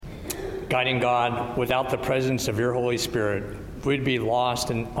Guiding God, without the presence of your Holy Spirit, we'd be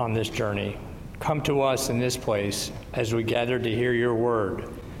lost on this journey. Come to us in this place as we gather to hear your word.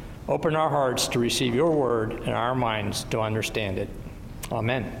 Open our hearts to receive your word and our minds to understand it.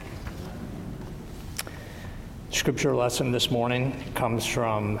 Amen. Scripture lesson this morning comes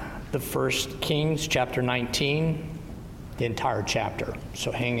from the 1 Kings chapter 19, the entire chapter.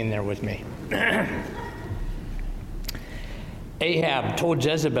 So hang in there with me. Ahab told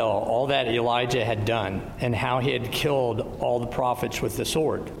Jezebel all that Elijah had done and how he had killed all the prophets with the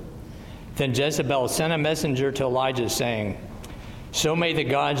sword. Then Jezebel sent a messenger to Elijah saying, "So may the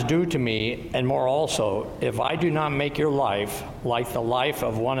gods do to me, and more also, if I do not make your life like the life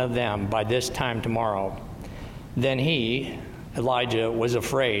of one of them by this time tomorrow." Then he, Elijah, was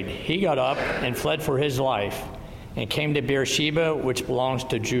afraid. He got up and fled for his life and came to Beersheba, which belongs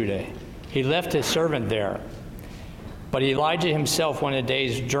to Judah. He left his servant there. But Elijah himself went a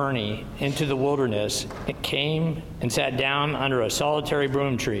day's journey into the wilderness and came and sat down under a solitary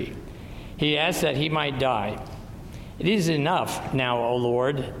broom tree. He asked that he might die. "It is enough now, O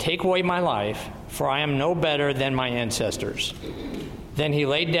Lord, take away my life, for I am no better than my ancestors." Then he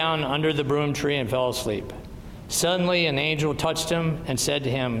laid down under the broom tree and fell asleep. Suddenly an angel touched him and said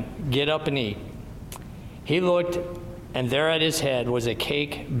to him, "Get up and eat." He looked, and there at his head was a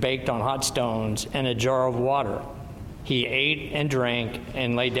cake baked on hot stones and a jar of water. He ate and drank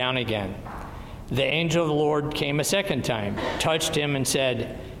and lay down again. The angel of the Lord came a second time, touched him and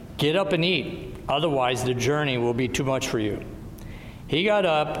said, "Get up and eat, otherwise the journey will be too much for you." He got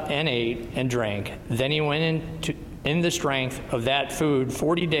up and ate and drank. Then he went in the strength of that food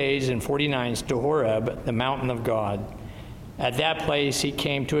 40 days and 40 nights to Horeb, the mountain of God. At that place he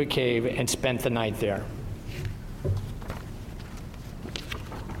came to a cave and spent the night there.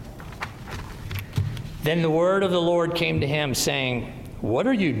 Then the word of the Lord came to him, saying, "What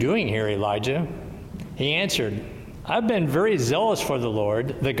are you doing here, Elijah?" He answered, "I've been very zealous for the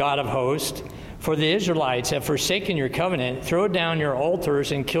Lord, the God of hosts, for the Israelites have forsaken your covenant, thrown down your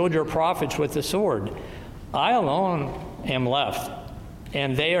altars, and killed your prophets with the sword. I alone am left,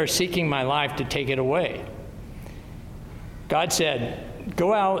 and they are seeking my life to take it away." God said,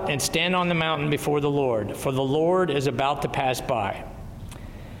 "Go out and stand on the mountain before the Lord, for the Lord is about to pass by."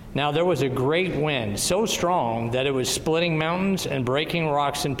 Now there was a great wind, so strong that it was splitting mountains and breaking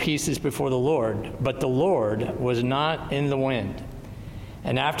rocks in pieces before the Lord, but the Lord was not in the wind.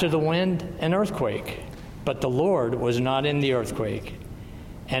 And after the wind, an earthquake, but the Lord was not in the earthquake.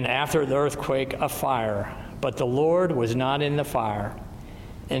 And after the earthquake, a fire, but the Lord was not in the fire.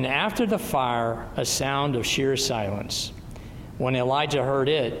 And after the fire, a sound of sheer silence. When Elijah heard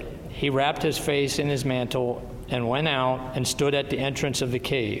it, he wrapped his face in his mantle and went out and stood at the entrance of the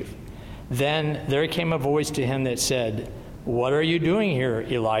cave. Then there came a voice to him that said, "What are you doing here,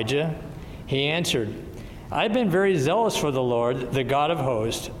 Elijah?" He answered, "I've been very zealous for the Lord, the God of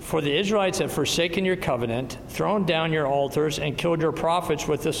hosts, for the Israelites have forsaken your covenant, thrown down your altars, and killed your prophets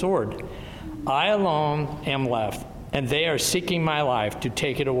with the sword. I alone am left, and they are seeking my life to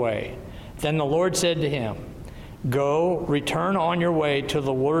take it away." Then the Lord said to him, "Go, return on your way to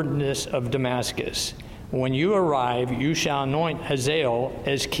the wilderness of Damascus. When you arrive, you shall anoint Hazael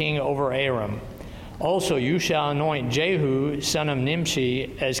as king over Aram. Also you shall anoint Jehu, son of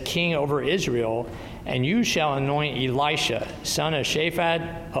Nimshi, as king over Israel, and you shall anoint Elisha, son of Shaphat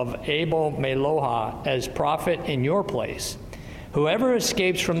of Abel-Meholah, as prophet in your place. Whoever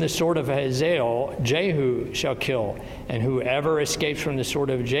escapes from the sword of Hazael, Jehu shall kill, and whoever escapes from the sword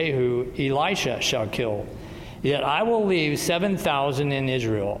of Jehu, Elisha shall kill. Yet I will leave 7,000 in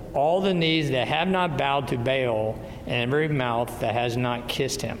Israel, all the knees that have not bowed to Baal, and every mouth that has not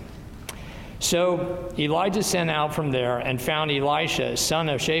kissed him." So Elijah sent out from there and found Elisha, son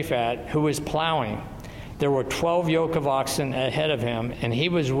of Shaphat, who was plowing. There were 12 yoke of oxen ahead of him, and he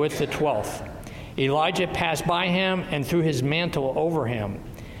was with the 12th. Elijah passed by him and threw his mantle over him.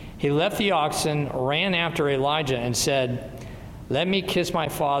 He left the oxen, ran after Elijah, and said, "Let me kiss my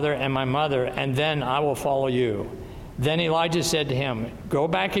father and my mother, and then I will follow you." Then Elijah said to him, "Go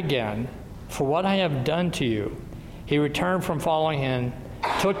back again, for what I have done to you." He returned from following him,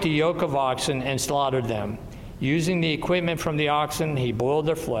 took the yoke of oxen, and slaughtered them. Using the equipment from the oxen, he boiled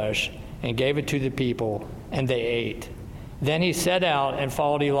their flesh and gave it to the people, and they ate. Then he set out and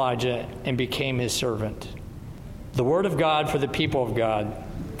followed Elijah and became his servant. The word of God for the people of God.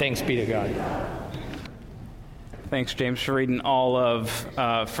 Thanks be to God. Thanks, James, for reading all of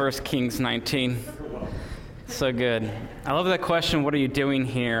 1 Kings 19. So good. I love that question, what are you doing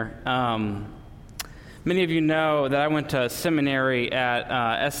here? Many of you know that I went to seminary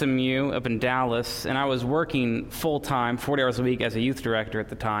at SMU up in Dallas, and I was working full-time, 40 hours a week as a youth director at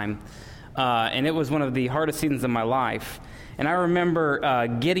the time. and it was one of the hardest seasons of my life. And I remember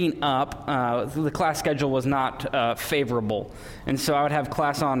getting up. The class schedule was not favorable, and so I would have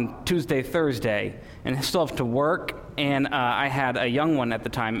class on Tuesday, Thursday, and still have to work. And I had a young one at the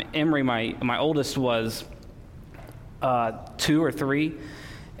time. Emery, my oldest, was 2 or 3.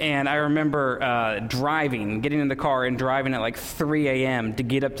 And I remember getting in the car and driving at like 3 a.m. to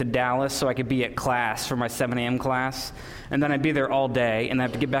get up to Dallas so I could be at class for my 7 a.m. class. And then I'd be there all day, and I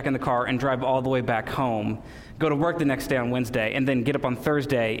have to get back in the car and drive all the way back home, go to work the next day on Wednesday, and then get up on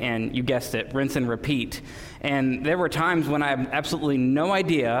Thursday, and you guessed it, rinse and repeat. And there were times when I had absolutely no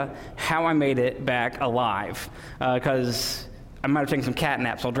idea how I made it back alive, because I might have taken some cat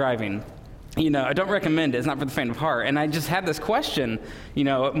naps while driving. I don't recommend it. It's not for the faint of heart. And I just had this question,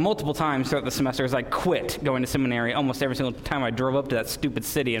 multiple times throughout the semester as I quit going to seminary almost every single time I drove up to that stupid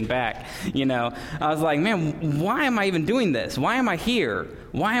city and back. I was like, man, why am I even doing this? Why am I here?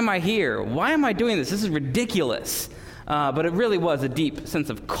 Why am I here? Why am I doing this? This is ridiculous. But it really was a deep sense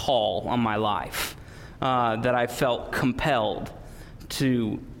of call on my life that I felt compelled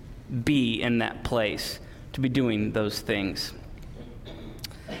to be in that place, to be doing those things.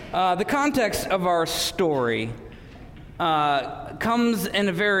 The context of our story comes in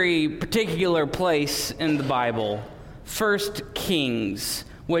a very particular place in the Bible, 1 Kings,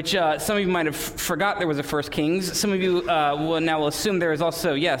 which some of you might have forgot there was a 1 Kings. Some of you will assume there is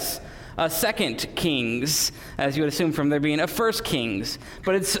also, 2 Kings, as you would assume from there being a 1 Kings.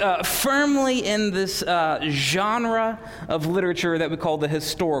 But it's firmly in this genre of literature that we call the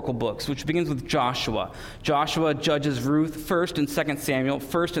historical books, which begins with Joshua. Joshua, Judges, Ruth, 1st and 2nd Samuel,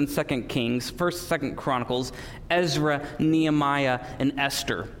 1st and 2nd Kings, 1st, 2nd Chronicles, Ezra, Nehemiah, and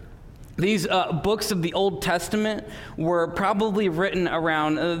Esther. These books of the Old Testament were probably written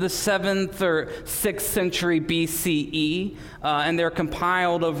around the 7th or 6th century BCE, and they're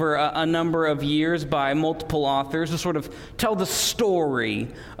compiled over a number of years by multiple authors to sort of tell the story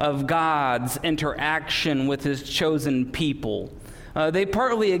of God's interaction with his chosen people. They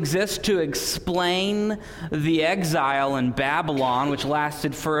partly exist to explain the exile in Babylon, which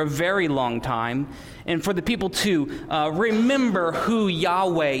lasted for a very long time, and for the people to remember who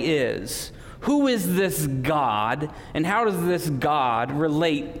Yahweh is. Who is this God, and how does this God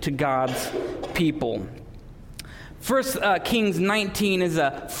relate to God's people? 1 Kings 19 is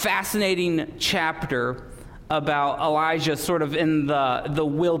a fascinating chapter about Elijah sort of in the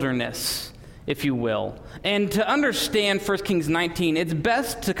wilderness, if you will. And to understand 1 Kings 19, it's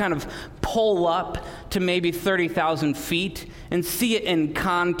best to kind of pull up to maybe 30,000 feet and see it in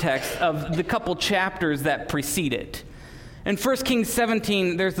context of the couple chapters that precede it. In 1 Kings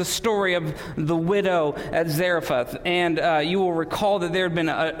 17, there's the story of the widow at Zarephath, and you will recall that there had been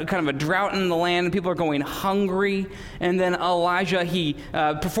a kind of a drought in the land, and people are going hungry, and then Elijah, he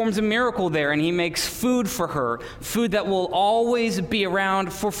performs a miracle there, and he makes food for her, food that will always be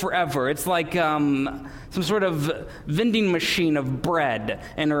around for forever. It's like some sort of vending machine of bread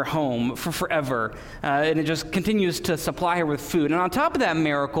in her home for forever, and it just continues to supply her with food. And on top of that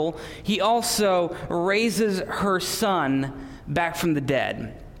miracle, he also raises her son back from the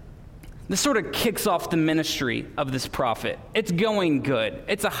dead. This sort of kicks off the ministry of this prophet. It's going good.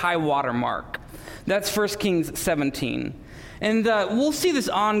 It's a high water mark. That's 1 Kings 17. And we'll see this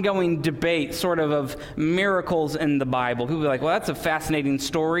ongoing debate sort of miracles in the Bible. People will be like, well, that's a fascinating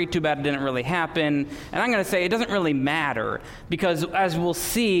story. Too bad it didn't really happen. And I'm going to say it doesn't really matter, because as we'll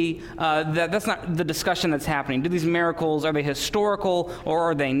see, that's not the discussion that's happening. Do these miracles, are they historical or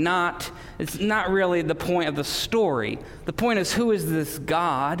are they not? It's not really the point of the story. The point is, who is this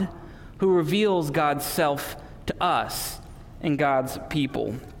God who reveals God's self to us and God's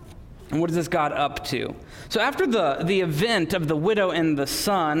people? And what is this God up to? So after the event of the widow and the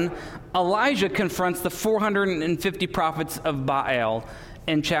son, Elijah confronts the 450 prophets of Baal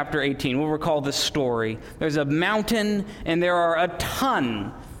in chapter 18. We'll recall this story. There's a mountain, and there are a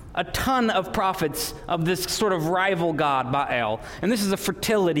ton of prophets of this sort of rival god, Baal. And this is a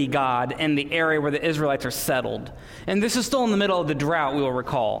fertility god in the area where the Israelites are settled. And this is still in the middle of the drought, we will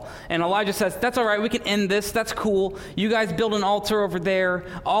recall. And Elijah says, that's all right, we can end this, that's cool. You guys build an altar over there,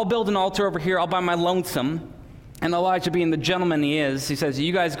 I'll build an altar over here all by my lonesome. And Elijah, being the gentleman he is, he says,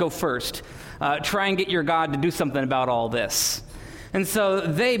 you guys go first. Try and get your God to do something about all this. And so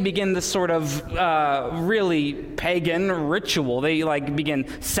they begin this sort of really pagan ritual. They begin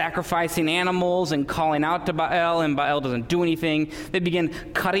sacrificing animals and calling out to Baal, and Baal doesn't do anything. They begin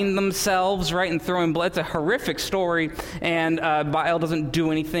cutting themselves, right, and throwing blood. It's a horrific story, and Baal doesn't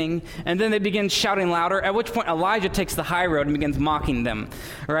do anything. And then they begin shouting louder, at which point Elijah takes the high road and begins mocking them,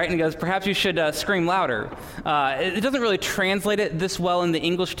 right? And he goes, perhaps you should scream louder. It doesn't really translate it this well in the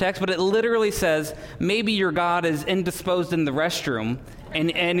English text, but it literally says, maybe your God is indisposed in the restroom,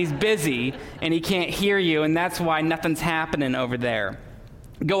 and he's busy, and he can't hear you, and that's why nothing's happening over there.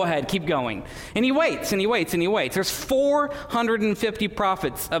 Go ahead, keep going. And he waits, and he waits, and he waits. There's 450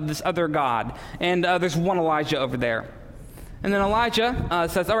 prophets of this other God, and there's one Elijah over there. And then Elijah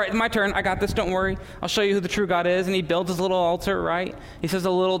says, all right, my turn. I got this. Don't worry. I'll show you who the true God is. And he builds his little altar, right? He says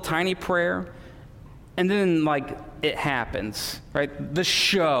a little tiny prayer. And then, it happens, right? The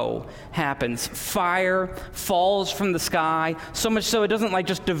show happens. Fire falls from the sky, so much so it doesn't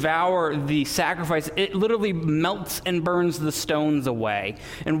just devour the sacrifice. It literally melts and burns the stones away.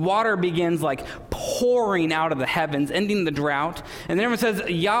 And water begins pouring out of the heavens, ending the drought. And then everyone says,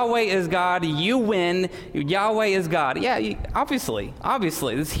 Yahweh is God, you win, Yahweh is God. Yeah, obviously,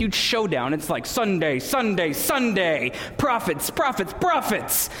 this huge showdown. It's Sunday, Sunday, Sunday, prophets.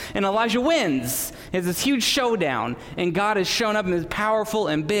 And Elijah wins. It's this huge showdown. And God has shown up and is powerful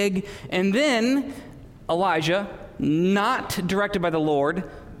and big. And then Elijah, not directed by the Lord,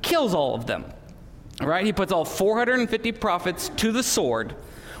 kills all of them. Right? He puts all 450 prophets to the sword,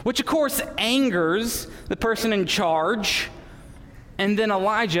 which of course angers the person in charge. And then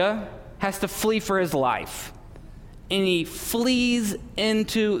Elijah has to flee for his life. And he flees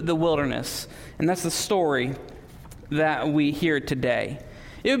into the wilderness. And that's the story that we hear today.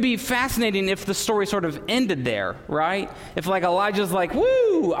 It would be fascinating if the story sort of ended there, right? If Elijah's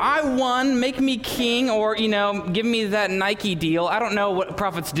woo, I won, make me king, or, give me that Nike deal. I don't know what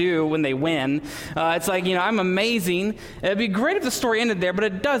prophets do when they win. It's I'm amazing. It'd be great if the story ended there, but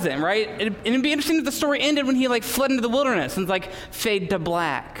it doesn't, right? It'd be interesting if the story ended when he fled into the wilderness and fade to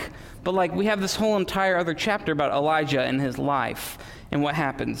black. But we have this whole entire other chapter about Elijah and his life and what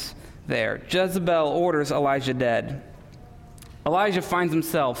happens there. Jezebel orders Elijah dead. Elijah finds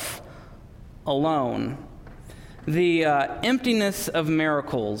himself alone. The emptiness of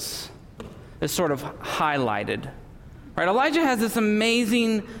miracles is sort of highlighted. Right? Elijah has this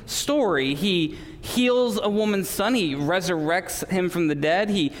amazing story. He heals a woman's son. He resurrects him from the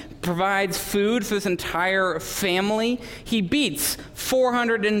dead. He provides food for this entire family. He beats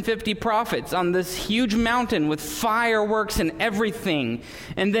 450 prophets on this huge mountain with fireworks and everything.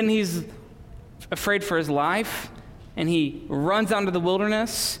 And then he's afraid for his life. And he runs out into the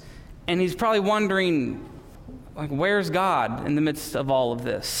wilderness, and he's probably wondering, where's God in the midst of all of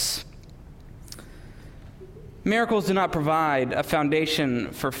this? Miracles do not provide a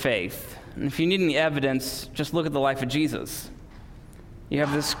foundation for faith. And if you need any evidence, just look at the life of Jesus. You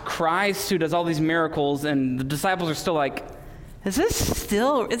have this Christ who does all these miracles, and the disciples are still is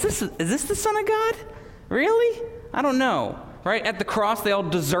this the Son of God? Really? I don't know. Right? At the cross, they all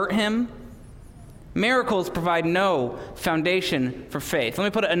desert him. Miracles provide no foundation for faith. Let me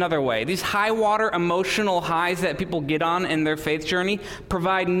put it another way. These high water emotional highs that people get on in their faith journey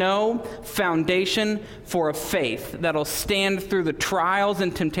provide no foundation for a faith that'll stand through the trials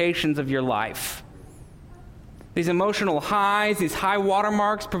and temptations of your life. These emotional highs, these high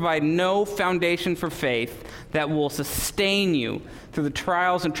watermarks provide no foundation for faith that will sustain you through the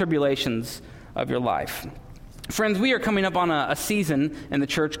trials and tribulations of your life. Friends, we are coming up on a season in the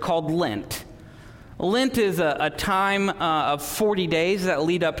church called Lent. Lent is a time of 40 days that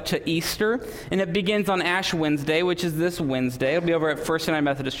lead up to Easter, and it begins on Ash Wednesday, which is this Wednesday. It'll be over at First United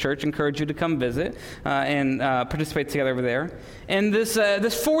Methodist Church. I encourage you to come visit and participate together over there. And this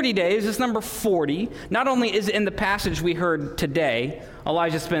 40 days, this number 40, not only is it in the passage we heard today,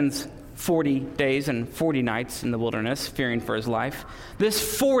 Elijah spends 40 days and 40 nights in the wilderness, fearing for his life.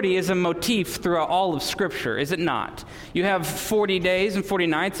 This 40 is a motif throughout all of Scripture, is it not? You have 40 days and 40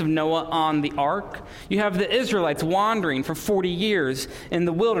 nights of Noah on the ark. You have the Israelites wandering for 40 years in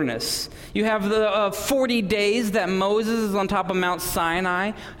the wilderness. You have the 40 days that Moses is on top of Mount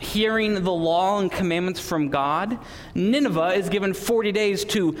Sinai, hearing the law and commandments from God. Nineveh is given 40 days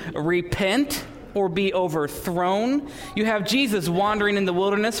to repent or be overthrown. You have Jesus wandering in the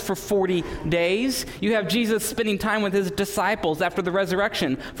wilderness for 40 days. You have Jesus spending time with his disciples after the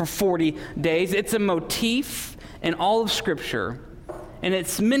resurrection for 40 days. It's a motif in all of Scripture, and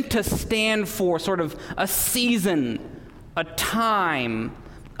it's meant to stand for sort of a season, a time,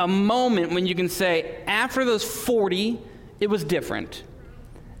 a moment when you can say, after those 40, it was different.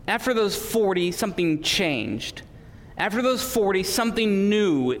 After those 40, something changed. After those 40, something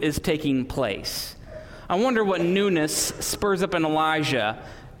new is taking place. I wonder what newness spurs up in Elijah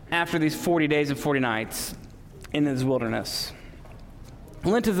after these 40 days and 40 nights in his wilderness.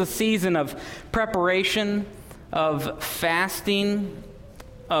 Lent is a season of preparation, of fasting,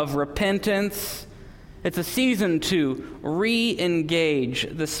 of repentance. It's a season to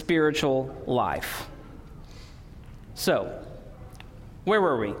re-engage the spiritual life. So, where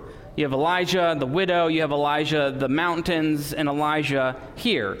were we? You have Elijah, the widow, you have Elijah, the mountains, and Elijah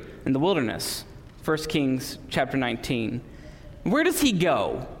here in the wilderness. 1 Kings chapter 19. Where does he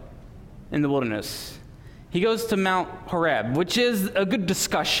go in the wilderness? He goes to Mount Horeb, which is a good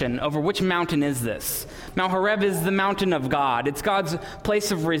discussion over which mountain is this. Mount Horeb is the mountain of God. It's God's place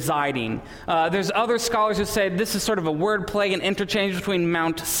of residing. There's other scholars who say this is sort of a word play and interchange between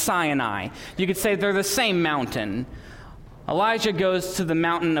Mount Sinai. You could say they're the same mountain. Elijah goes to the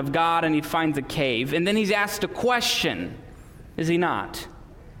mountain of God and he finds a cave. And then he's asked a question, is he not?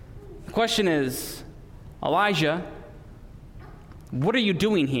 The question is, Elijah, what are you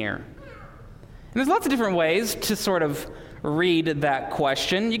doing here? And there's lots of different ways to sort of read that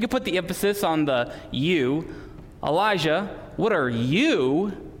question. You could put the emphasis on the you. Elijah, what are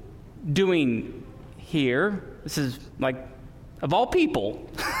you doing here? This is like, of all people.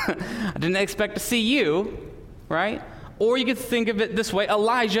 I didn't expect to see you, right? Or you could think of it this way.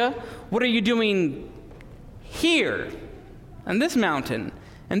 Elijah, what are you doing here on this mountain,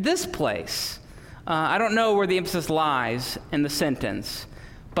 in this place? I don't know where the emphasis lies in the sentence,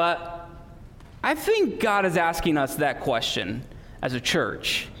 but I think God is asking us that question as a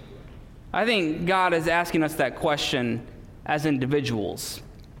church. I think God is asking us that question as individuals.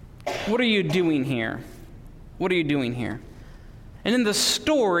 What are you doing here? What are you doing here? And in the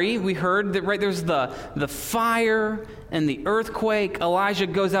story, we heard that, right, there's the fire and the earthquake. Elijah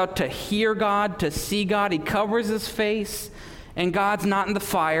goes out to hear God, to see God. He covers his face, and God's not in the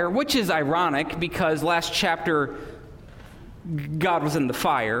fire, which is ironic because last chapter, God was in the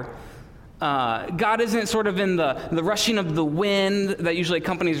fire. God isn't sort of in the rushing of the wind that usually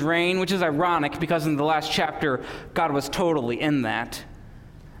accompanies rain, which is ironic because in the last chapter, God was totally in that.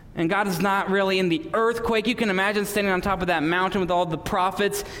 And God is not really in the earthquake. You can imagine standing on top of that mountain with all the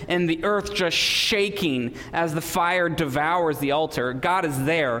prophets and the earth just shaking as the fire devours the altar. God is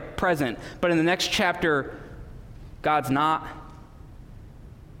there, present. But in the next chapter, God's not.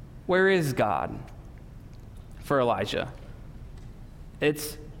 Where is God for Elijah?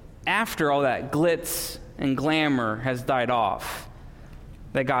 It's after all that glitz and glamour has died off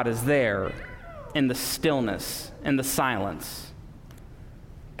that God is there in the stillness and the silence.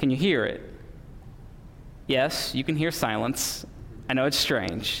 Can you hear it? Yes, you can hear silence. I know it's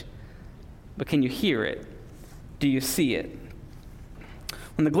strange, but can you hear it? Do you see it?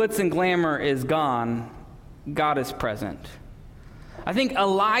 When the glitz and glamour is gone, God is present. I think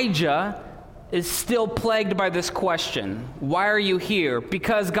Elijah is still plagued by this question. Why are you here?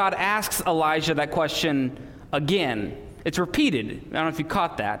 Because God asks Elijah that question again. It's repeated. I don't know if you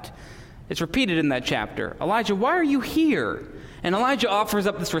caught that. It's repeated in that chapter. Elijah, why are you here? And Elijah offers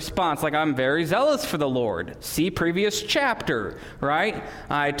up this response like, I'm very zealous for the Lord. See previous chapter, right?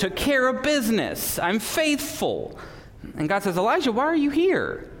 I took care of business. I'm faithful. And God says, Elijah, why are you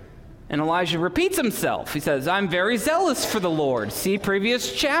here? And Elijah repeats himself. He says, I'm very zealous for the Lord. See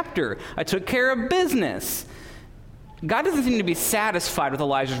previous chapter. I took care of business. God doesn't seem to be satisfied with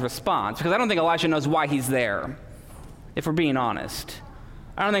Elijah's response because I don't think Elijah knows why he's there, if we're being honest.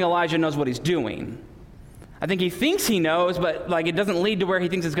 I don't think Elijah knows what he's doing. I think he thinks he knows, but it doesn't lead to where he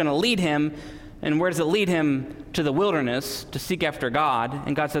thinks it's going to lead him. And where does it lead him? To the wilderness to seek after God.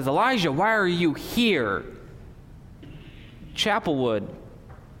 And God says, Elijah, why are you here? Chapelwood,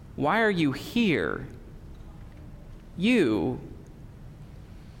 why are you here? You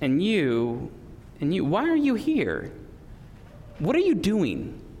and you and you. Why are you here? What are you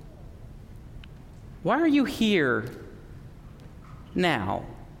doing? Why are you here now?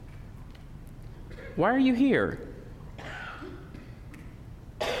 Why are you here?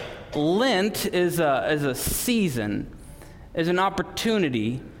 Lent is a season, is an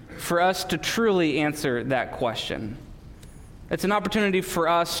opportunity for us to truly answer that question. It's an opportunity for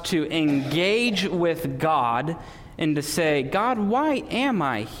us to engage with God and to say, God, why am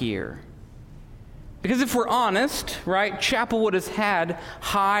I here? Because if we're honest, right, Chapelwood has had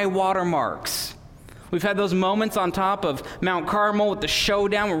high water marks. We've had those moments on top of Mount Carmel with the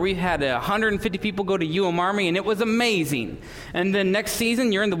showdown where we had 150 people go to UM Army, and it was amazing. And then next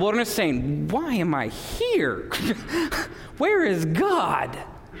season, you're in the wilderness saying, why am I here? Where is God?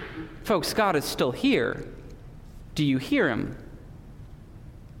 Folks, God is still here. Do you hear him?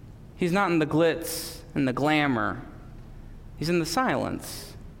 He's not in the glitz and the glamour He's in the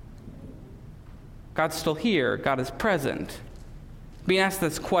silence. God's still here. God is present. Being asked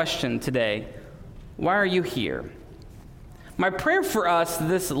this question today, why are you here? My prayer for us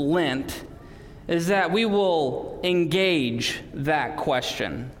this Lent is that we will engage that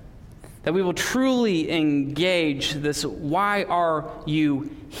question, that we will truly engage this, why are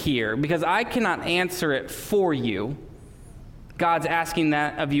you here? Because I cannot answer it for you. God's asking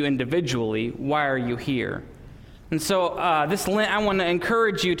that of you individually, why are you here? And so this Lent, I want to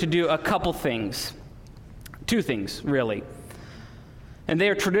encourage you to do a couple things. Two things, really. And they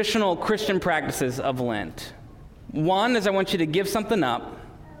are traditional Christian practices of Lent. One is I want you to give something up.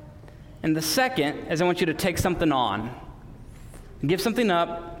 And the second is I want you to take something on. Give something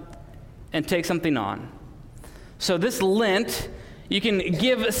up and take something on. So this Lent, you can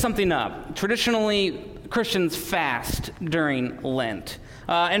give something up. Traditionally, Christians fast during Lent.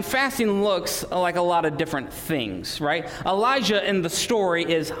 And fasting looks like a lot of different things, right? Elijah in the story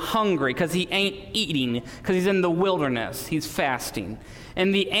is hungry because he ain't eating, because he's in the wilderness. He's fasting.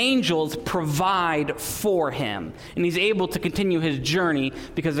 And the angels provide for him. And he's able to continue his journey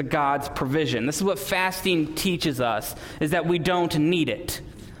because of God's provision. This is what fasting teaches us, is that we don't need it.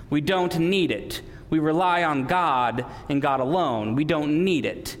 We don't need it. We rely on God and God alone. We don't need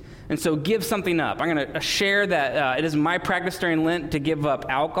it. And so give something up. I'm going to share that it is my practice during Lent to give up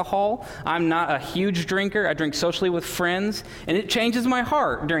alcohol. I'm not a huge drinker. I drink socially with friends. And it changes my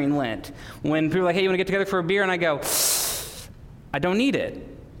heart during Lent. When people are like, hey, you want to get together for a beer? And I go, I don't need it.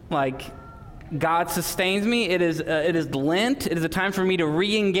 Like, God sustains me. It is Lent. It is a time for me to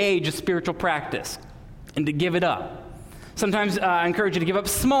re-engage a spiritual practice and to give it up. Sometimes I encourage you to give up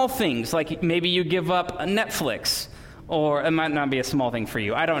small things, like maybe you give up Netflix. Or it might not be a small thing for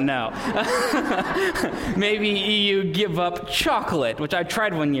you. I don't know. Maybe you give up chocolate, which I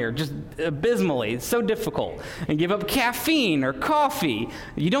tried one year, just abysmally. It's so difficult. And give up caffeine or coffee.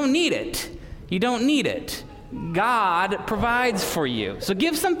 You don't need it. You don't need it. God provides for you. So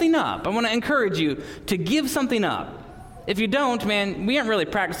give something up. I want to encourage you to give something up. If you don't, man, we aren't really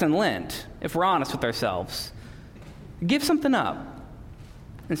practicing Lent, if we're honest with ourselves. Give something up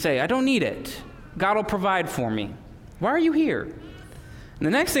and say, I don't need it. God will provide for me. Why are you here? And the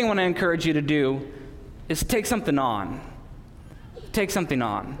next thing I want to encourage you to do is take something on. Take something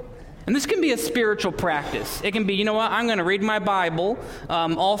on. And this can be a spiritual practice. It can be, you know what, I'm going to read my Bible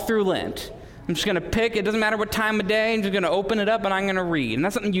all through Lent. I'm just going to pick, it doesn't matter what time of day, I'm just going to open it up and I'm going to read. And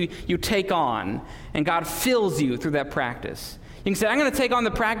that's something you take on, and God fills you through that practice. You can say, I'm going to take on the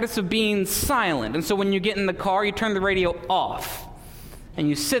practice of being silent. And so when you get in the car, you turn the radio off, and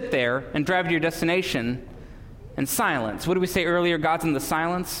you sit there and drive to your destination in silence. What did we say earlier? God's in the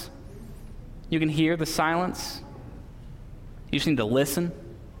silence. You can hear the silence. You just need to listen.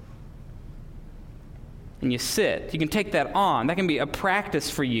 And you sit. You can take that on. That can be a practice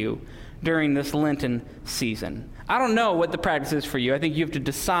for you during this Lenten season. I don't know what the practice is for you. I think you have to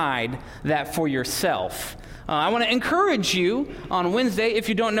decide that for yourself. I want to encourage you on Wednesday, if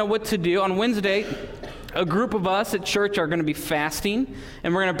you don't know what to do, on Wednesday, a group of us at church are going to be fasting,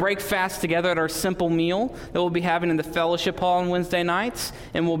 and we're going to break fast together at our simple meal that we'll be having in the fellowship hall on Wednesday nights,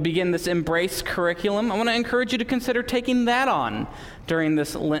 and we'll begin this Embrace curriculum. I want to encourage you to consider taking that on during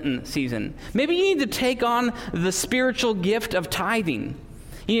this Lenten season. Maybe you need to take on the spiritual gift of tithing.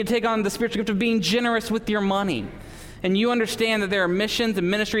 You need to take on the spiritual gift of being generous with your money. And you understand that there are missions and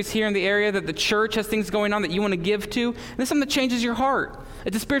ministries here in the area, that the church has things going on that you want to give to. And this is something that changes your heart.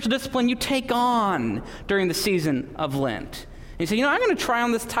 It's a spiritual discipline you take on during the season of Lent. And you say, you know, I'm going to try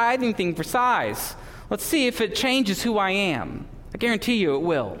on this tithing thing for size. Let's see if it changes who I am. I guarantee you it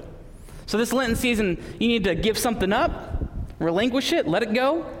will. So this Lenten season, you need to give something up, relinquish it, let it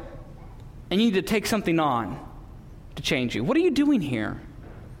go, and you need to take something on to change you. What are you doing here?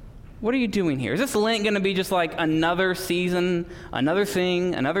 What are you doing here? Is this Lent going to be just like another season, another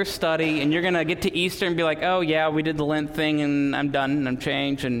thing, another study, and you're going to get to Easter and be like, oh yeah, we did the Lent thing and I'm done and I'm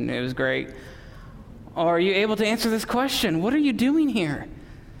changed and it was great? Or are you able to answer this question? What are you doing here?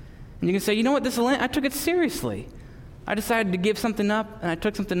 And you can say, you know what, this Lent, I took it seriously. I decided to give something up and I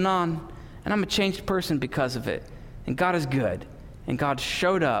took something on, and I'm a changed person because of it. And God is good, and God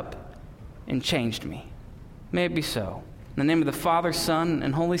showed up and changed me. May it be so. In the name of the Father, Son,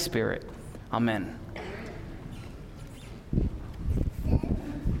 and Holy Spirit. Amen.